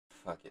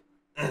Fuck it.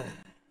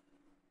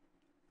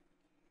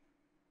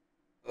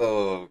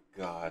 Oh,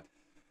 God.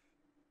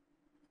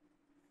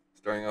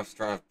 Starting off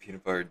strong with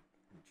peanut butter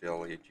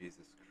jelly.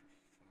 Jesus Christ.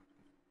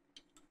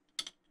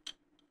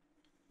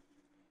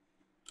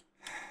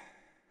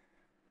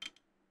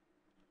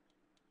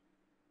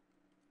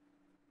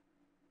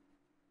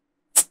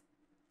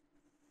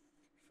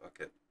 Fuck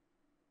it.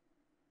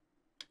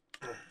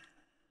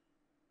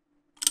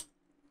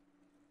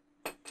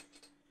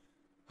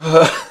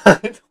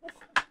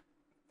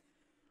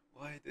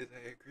 Why did I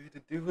agree to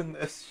doing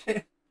this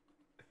shit?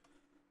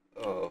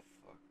 Oh,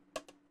 fuck.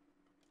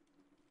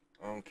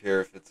 I don't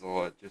care if it's a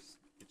lot. Just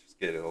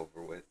get it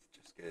over with.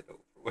 Just get it over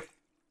with.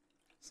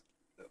 Just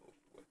get it over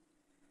with.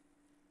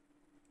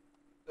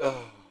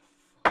 Oh,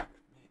 fuck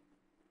me.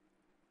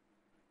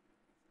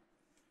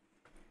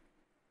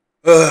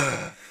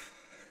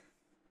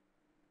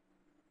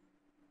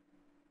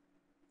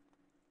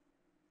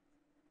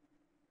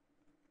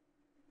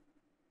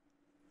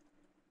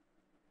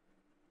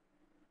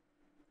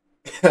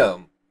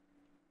 um,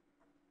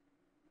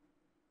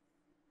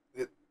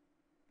 it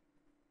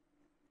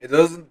it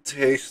doesn't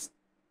taste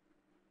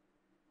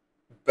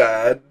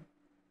bad.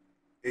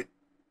 It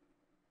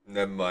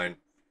Never mind.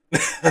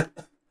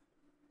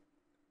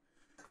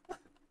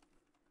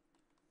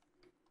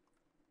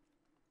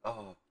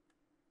 Oh,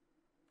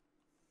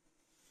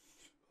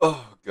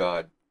 oh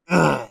God.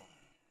 That's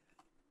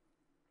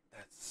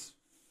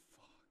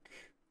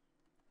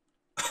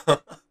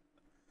fuck.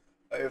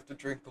 I have to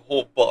drink the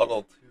whole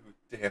bottle too.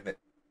 Damn it.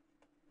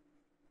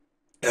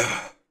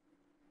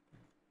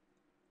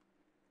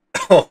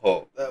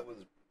 Oh,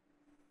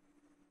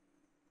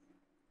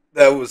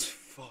 that was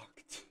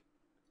fucked.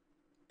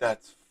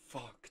 That's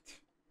fucked.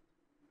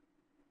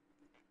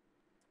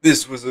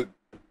 This was a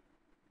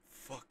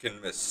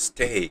fucking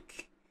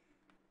mistake.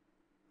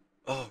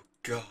 Oh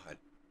God.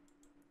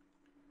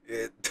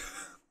 It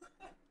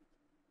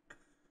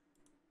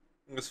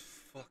was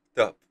fucked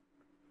up.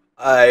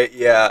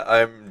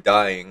 I'm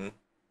dying.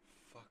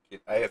 Fuck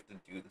it. I have to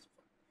do this.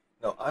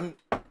 No, I'm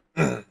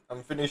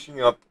I'm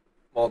finishing up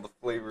all the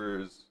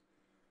flavors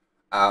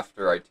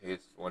after I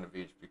taste one of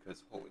each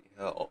because holy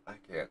hell, I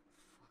can't.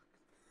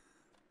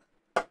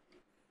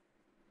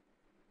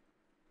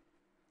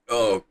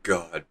 Oh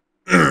God.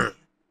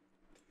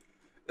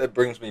 That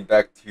brings me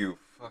back to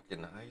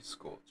fucking high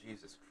school.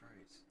 Jesus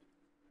Christ.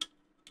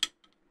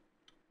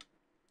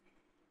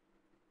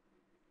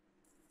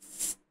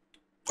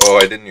 Oh,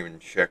 I didn't even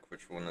check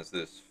which one is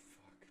this.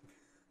 Fuck.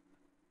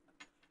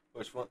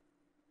 Which one?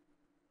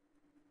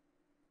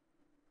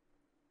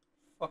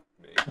 Fuck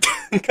me.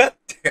 God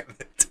damn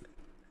it.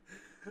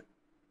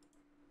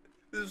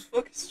 This is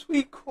fucking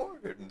sweet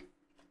corn.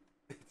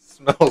 It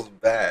smells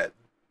bad.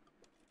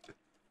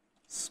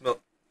 Smell.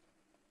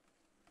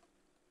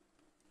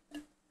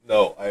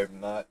 No, I am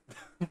not.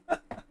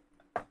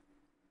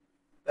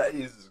 That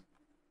is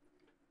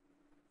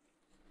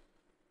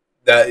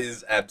that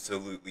is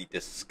absolutely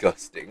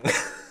disgusting.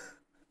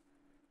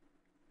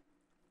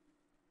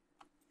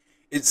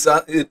 It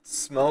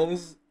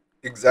smells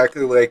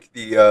exactly like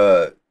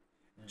the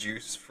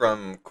juice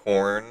from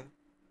corn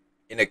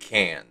in a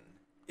can.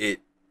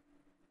 It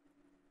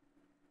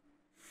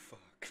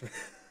fuck.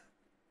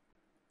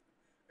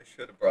 I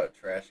should have brought a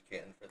trash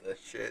can for this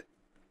shit.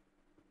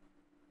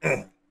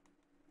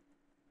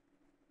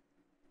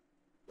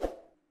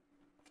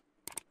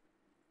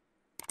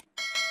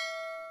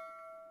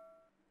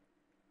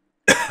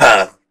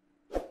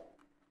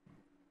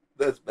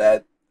 That's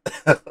bad.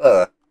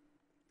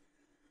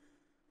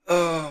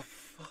 Oh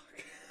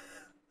fuck.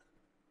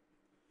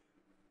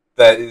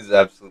 That is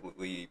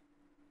absolutely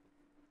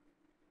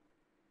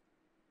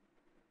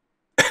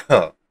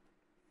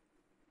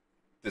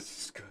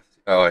disgusting.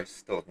 Oh, I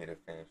still need to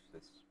finish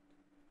this.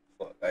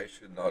 Fuck, I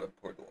should not have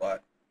poured a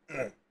lot.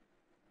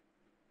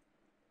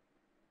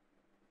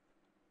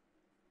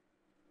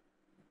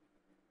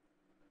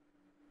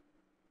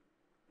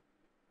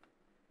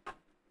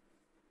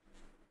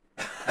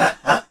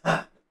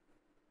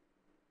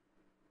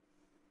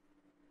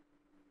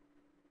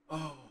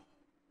 Oh,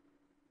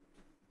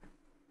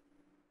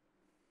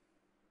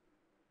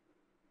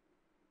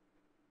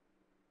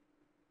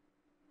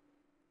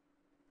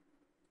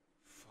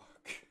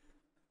 fuck.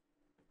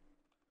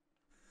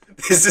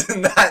 This is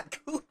not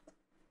cool.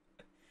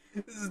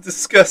 This is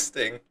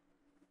disgusting. It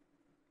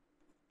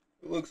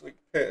looks like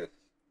piss.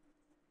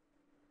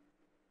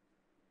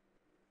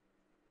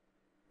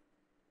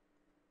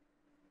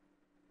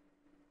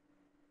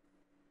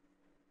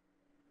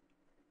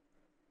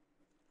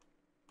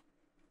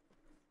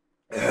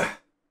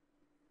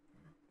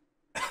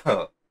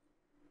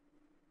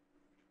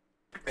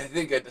 I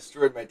think I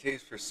destroyed my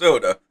taste for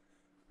soda.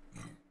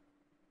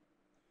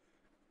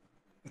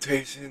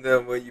 Tasting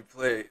them when you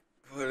play.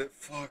 But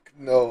fuck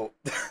no.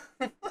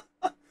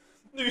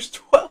 There's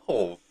 12.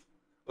 Well,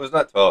 there's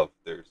not 12.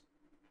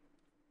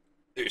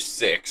 There's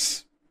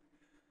 6.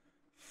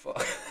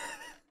 Fuck.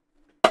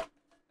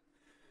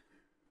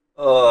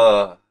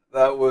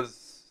 That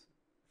was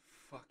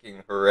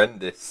fucking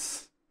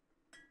horrendous.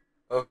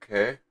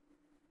 Okay.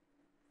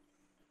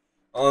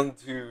 On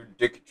to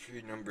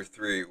dicktree number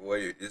 3.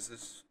 Wait, is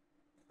this...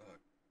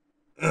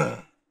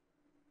 oh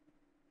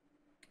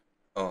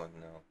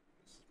no.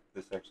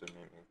 This actually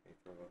made me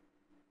throw up.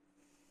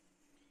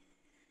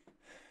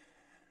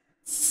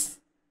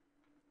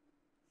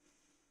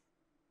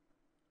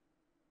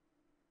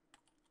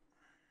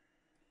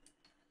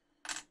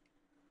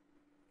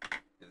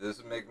 This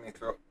would make me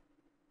throw...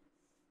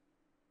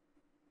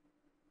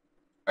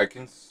 I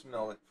can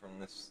smell it from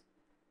this...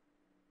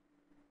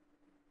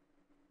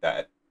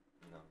 That.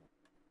 No.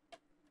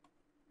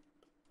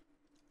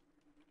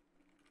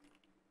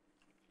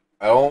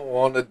 I don't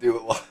want to do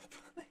a lot,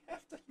 but I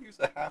have to use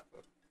a half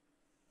of...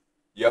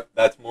 Yep,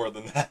 that's more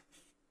than half.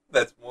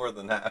 That's more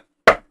than half.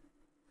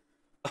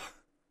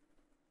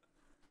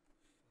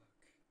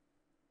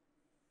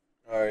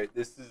 Alright,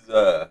 this is,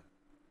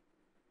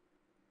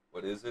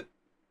 what is it?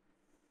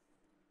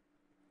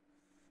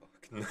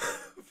 Fuck, no.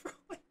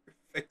 Your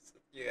face.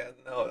 Yeah,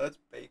 no, that's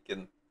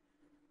bacon.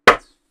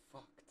 That's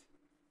fucked.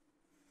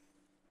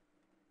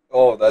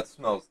 Oh, that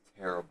smells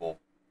terrible.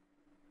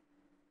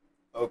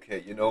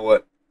 Okay, you know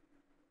what?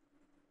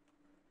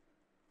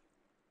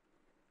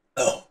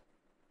 Oh.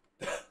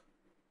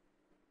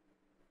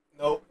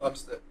 Nope, I'm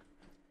still...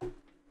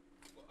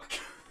 Fuck.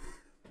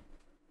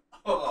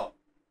 Oh.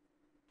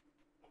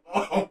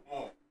 Oh.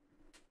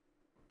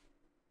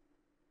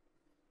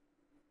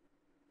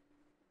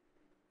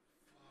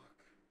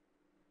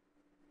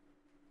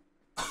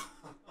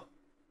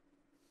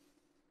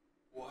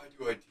 Why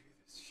do I do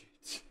this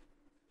shit?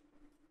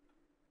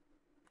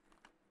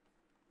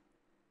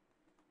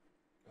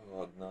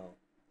 Oh no.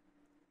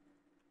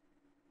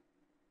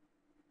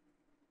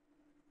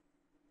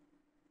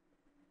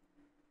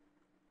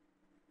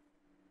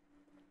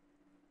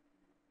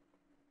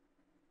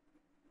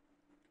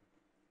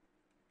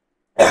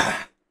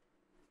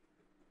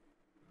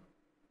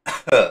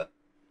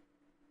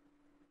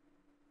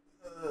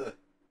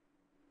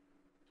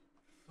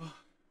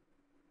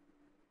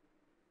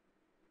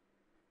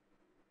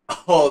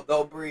 Oh,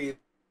 don't breathe.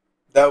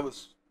 That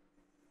was...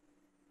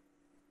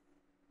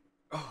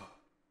 Oh.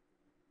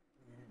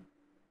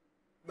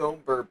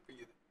 Don't burp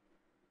either.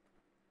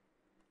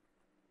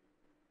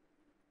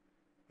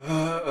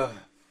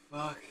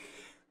 Fuck.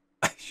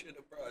 I should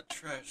have brought a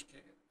trash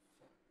can.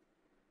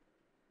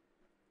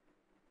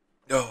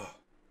 Oh.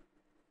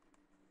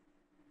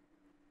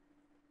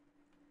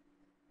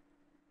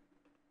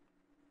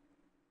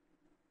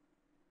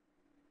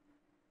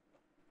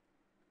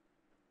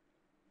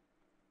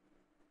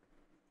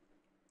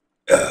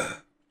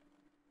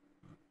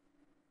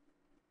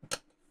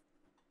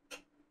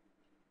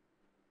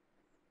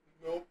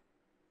 Nope.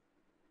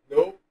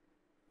 Nope.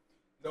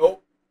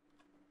 Nope.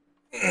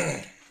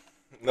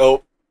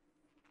 Nope.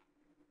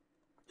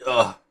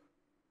 Ugh.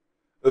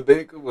 The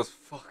bacon was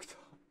fucked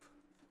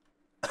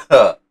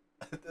up.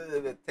 It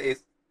didn't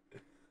taste...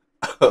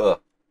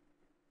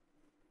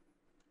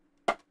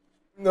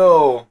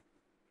 No.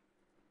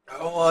 I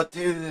don't want to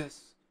do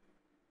this.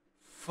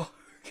 Fuck.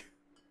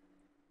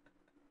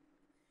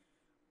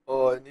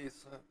 Oh, I need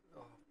some...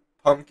 Oh,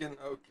 pumpkin?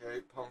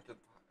 Okay, pumpkin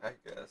pie,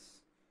 I guess.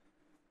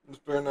 This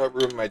better not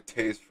ruin my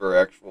taste for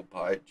actual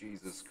pie.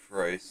 Jesus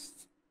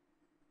Christ.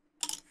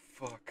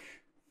 Fuck.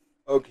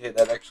 Okay,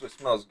 that actually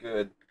smells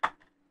good.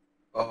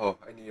 Oh,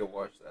 I need to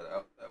wash that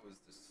out. That was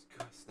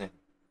disgusting.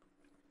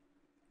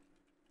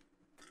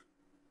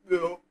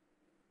 No.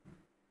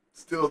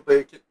 Still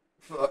bacon.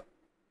 Fuck.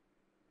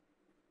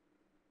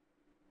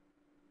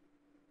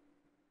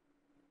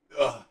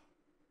 Ugh.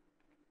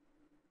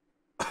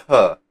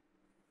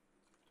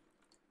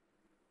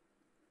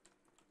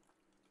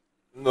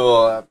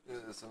 No, after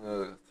this I'm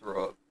gonna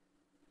throw up.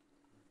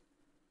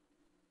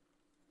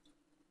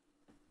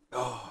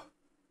 Oh.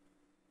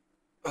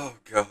 Oh,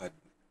 God.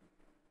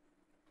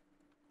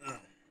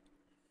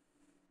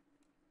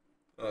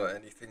 Oh,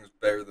 anything's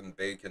better than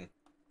bacon.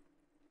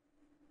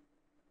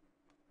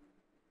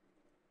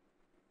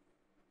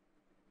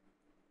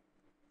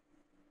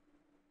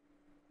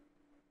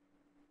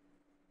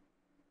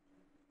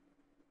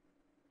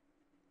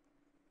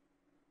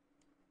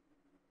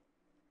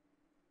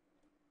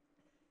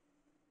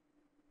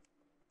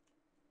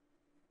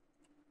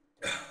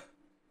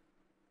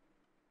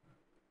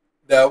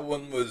 That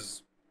one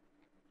was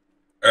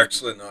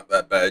actually not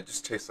that bad. It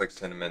just tastes like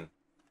cinnamon.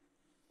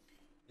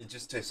 It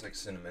just tastes like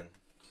cinnamon.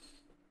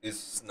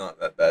 It's not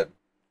that bad.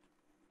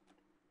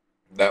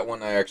 That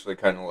one I actually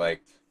kind of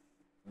liked.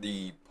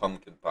 The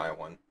pumpkin pie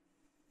one.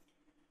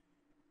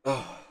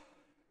 Oh.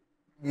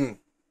 Mm.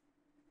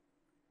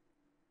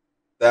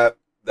 That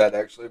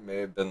actually may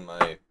have been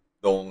the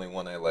only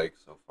one I like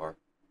so far.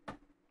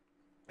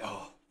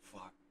 Oh,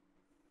 fuck.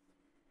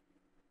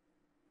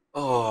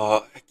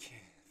 Oh, I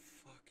can't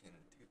fucking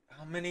do...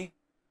 How many?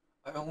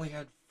 I only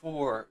had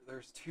 4.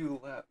 There's 2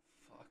 left.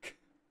 Fuck.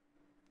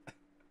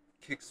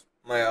 Kicks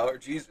my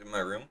allergies in my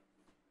room.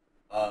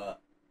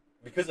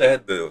 Because I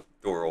had the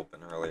door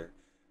open earlier,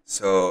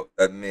 so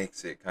that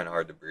makes it kind of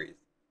hard to breathe.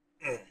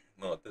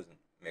 Well, it doesn't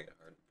make it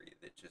hard to breathe.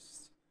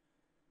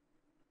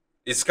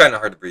 It's kind of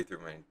hard to breathe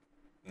through my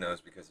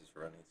nose because it's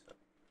runny. So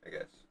I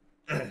guess.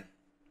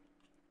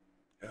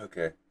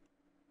 Okay.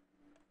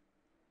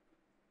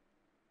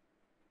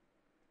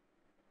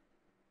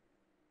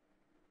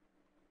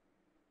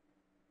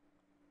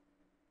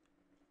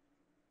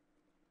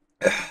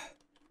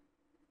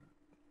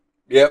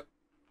 Yep.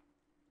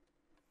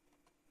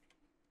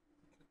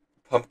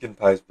 Pumpkin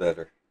pie's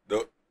better.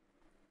 No.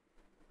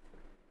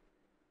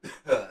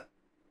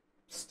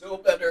 Still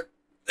better.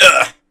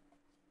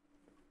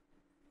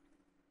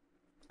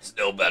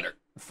 Still better.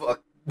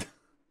 Fuck.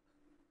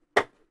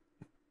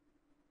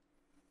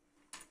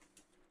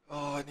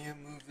 Oh, I need to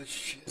move this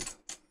shit.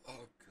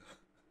 Oh, God.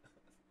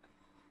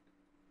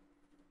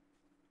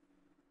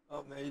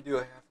 How many do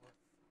I have left?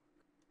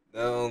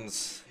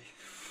 Downs.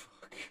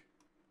 Fuck.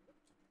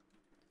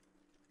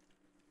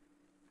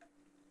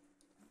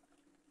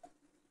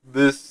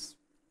 This.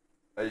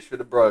 I should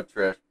have brought a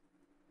trash.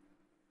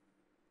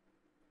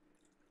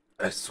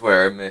 I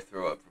swear I may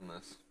throw up from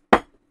this.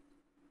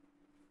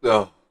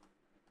 Oh.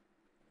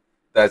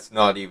 That's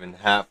not even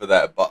half of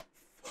that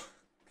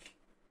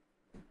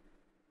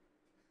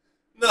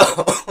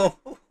No!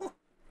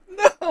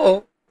 No!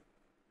 Oh,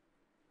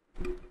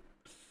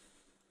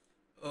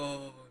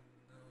 no.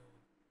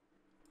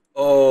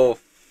 Oh,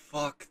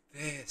 fuck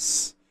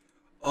this.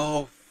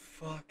 Oh,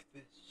 fuck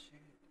this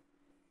shit.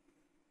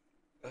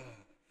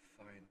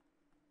 Fine.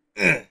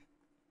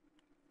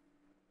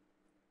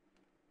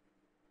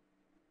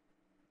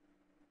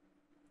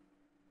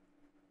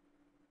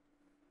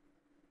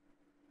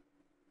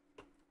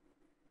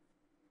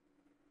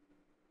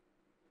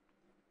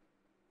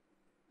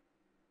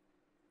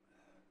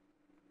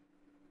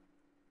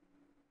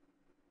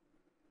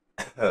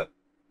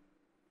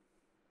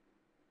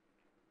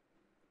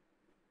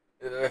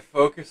 If I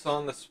focus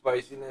on the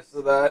spiciness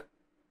of that,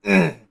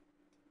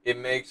 it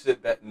makes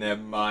it that. Never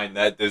mind,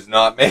 that does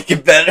not make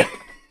it better.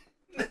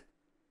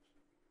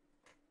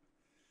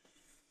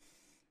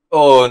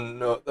 Oh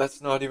no,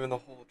 that's not even the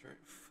whole drink.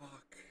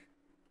 Fuck.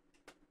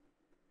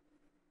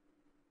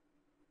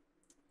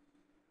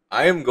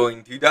 I am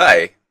going to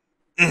die.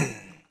 Hello,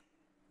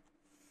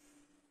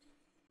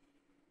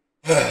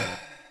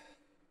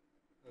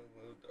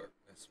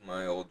 darkness,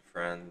 my old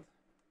friend.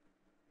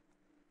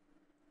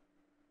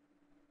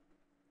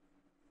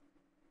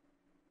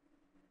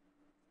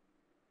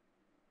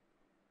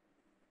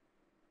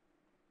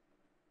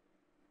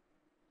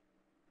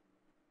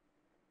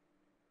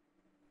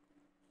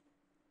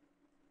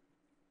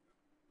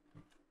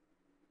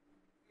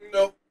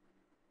 Nope.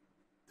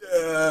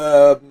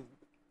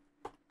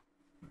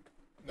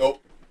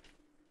 Nope.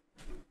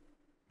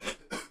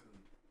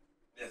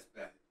 That's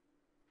bad.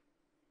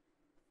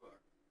 Fuck.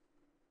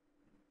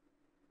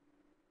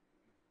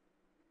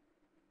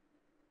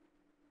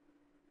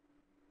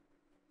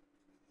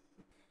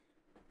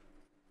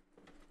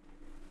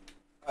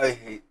 I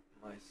hate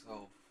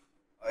myself.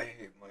 I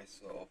hate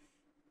myself.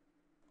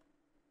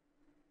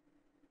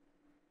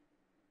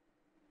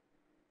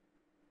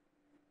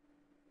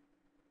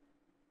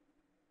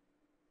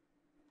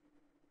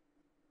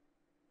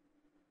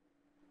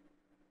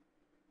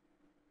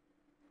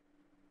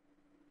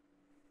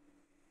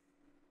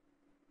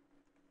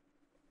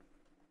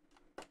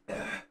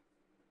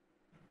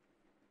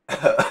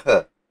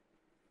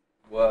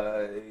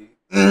 Why?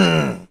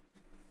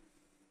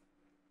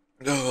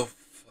 Oh,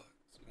 fuck.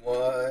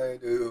 Why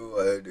do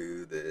I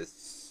do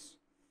this?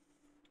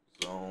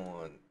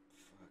 Someone.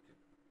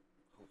 Fucking.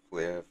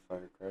 Hopefully, I have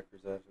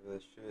firecrackers after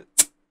this shit.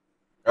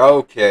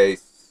 Okay,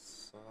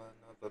 son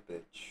of a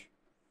bitch.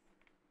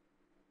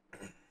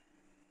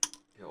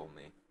 Kill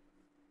me.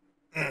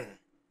 Fuck.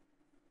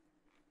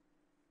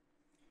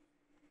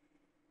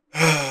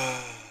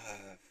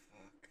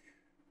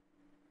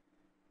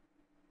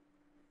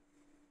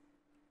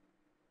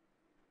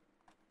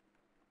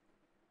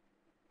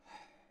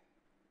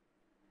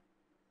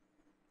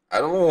 I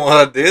don't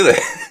want to do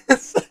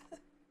this.